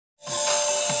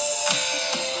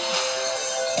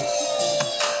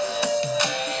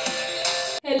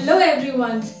Hello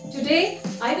everyone. Today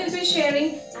I will be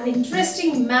sharing an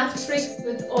interesting math trick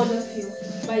with all of you.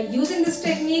 By using this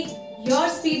technique, your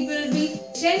speed will be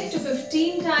 10 to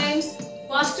 15 times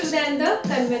faster than the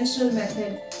conventional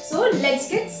method. So let's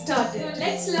get started.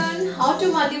 Let's learn how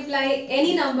to multiply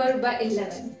any number by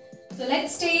 11. So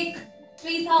let's take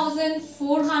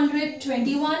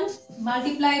 3421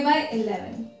 multiply by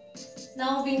 11.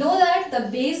 Now we know that the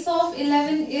base of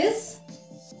 11 is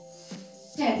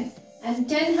 10 and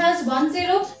 10 has 1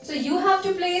 0, so you have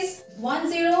to place 1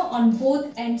 0 on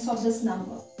both ends of this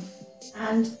number.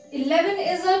 And 11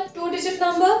 is a 2-digit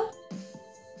number,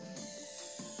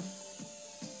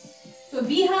 so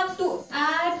we have to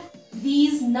add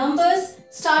these numbers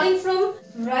starting from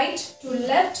right to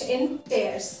left in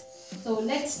pairs. So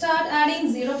let's start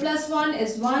adding. 0 plus 1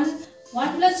 is 1,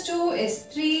 1 plus 2 is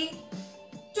 3,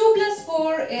 2 plus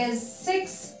 4 is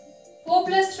 6, 4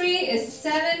 plus 3 is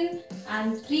 7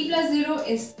 and 3 plus 0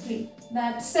 is 3.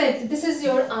 That's it. This is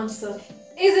your answer.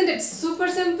 Isn't it super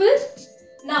simple?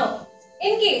 Now,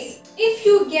 in case if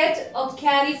you get a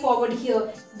carry forward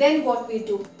here, then what we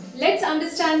do? Let's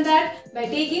understand that by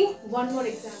taking one more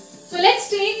example. So let's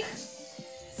take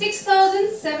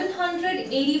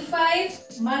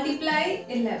 6785 multiply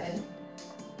 11.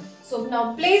 So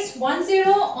now place 1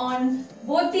 0 on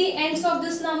both the ends of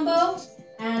this number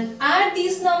and add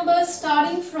these numbers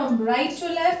starting from right to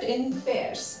left in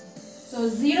pairs. So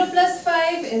 0 plus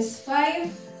 5 is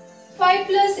 5, 5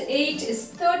 plus 8 is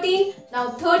 13.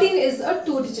 Now 13 is a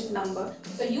 2-digit number.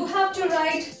 So you have to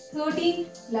write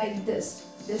 13 like this.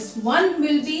 This 1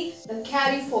 will be the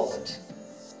carry forward.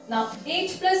 Now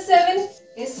 8 plus 7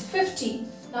 is 15.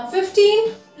 Now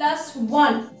 15 plus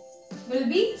 1 will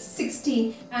be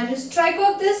 16, and you strike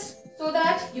off this so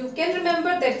that you can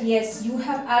remember that yes, you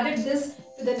have added this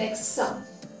to the next sum.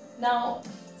 Now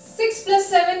 6 plus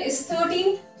 7 is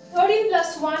 13, 13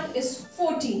 plus 1 is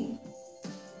 14,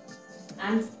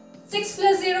 and 6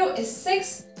 plus 0 is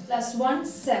 6 plus 1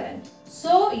 7.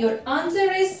 So your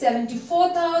answer is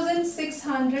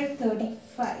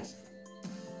 74,635.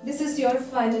 This is your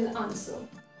final answer.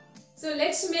 So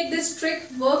let's make this trick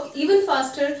work even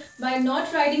faster by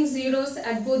not writing zeros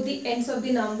at both the ends of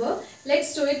the number.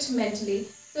 Let's do it mentally.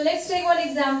 So let's take one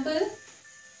example.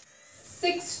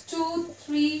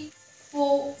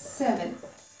 62347.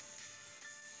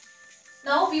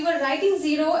 Now we were writing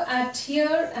 0 at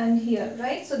here and here,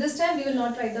 right? So this time we will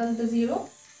not write down the 0.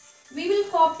 We will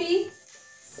copy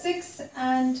 6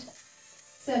 and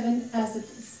 7 as it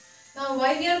is. Now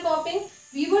why we are copying?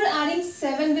 We were adding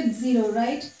 7 with 0,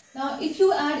 right? Now if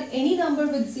you add any number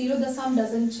with 0, the sum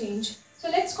doesn't change. So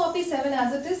let's copy 7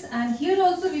 as it is, and here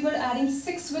also we were adding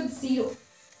 6 with 0.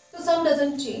 So sum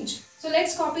doesn't change. So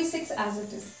let's copy 6 as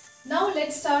it is. Now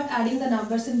let's start adding the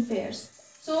numbers in pairs.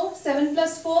 So 7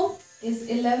 plus 4 is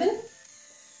 11,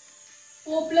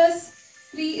 4 plus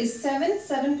 3 is 7,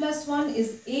 7 plus 1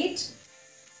 is 8,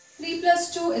 3 plus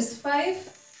 2 is 5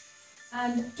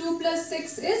 and 2 plus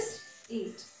 6 is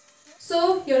 8.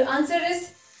 So your answer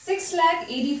is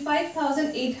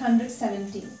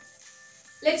 6,85,817.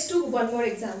 Let's do one more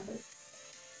example.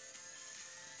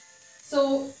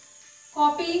 So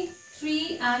copy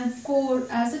 3 and 4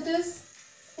 as it is.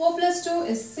 4 plus 2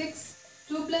 is 6,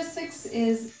 2 plus 6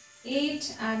 is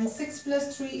 8 and 6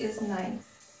 plus 3 is 9.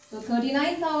 So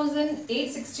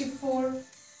 39,864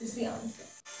 is the answer.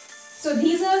 So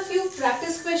these are a few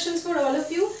practice questions for all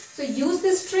of you. So use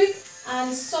this trick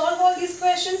and solve all these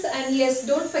questions, and yes,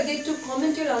 don't forget to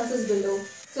comment your answers below.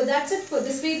 So that's it for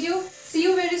this video. See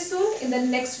you very soon in the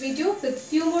next video with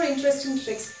few more interesting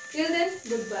tricks. Till then,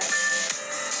 goodbye.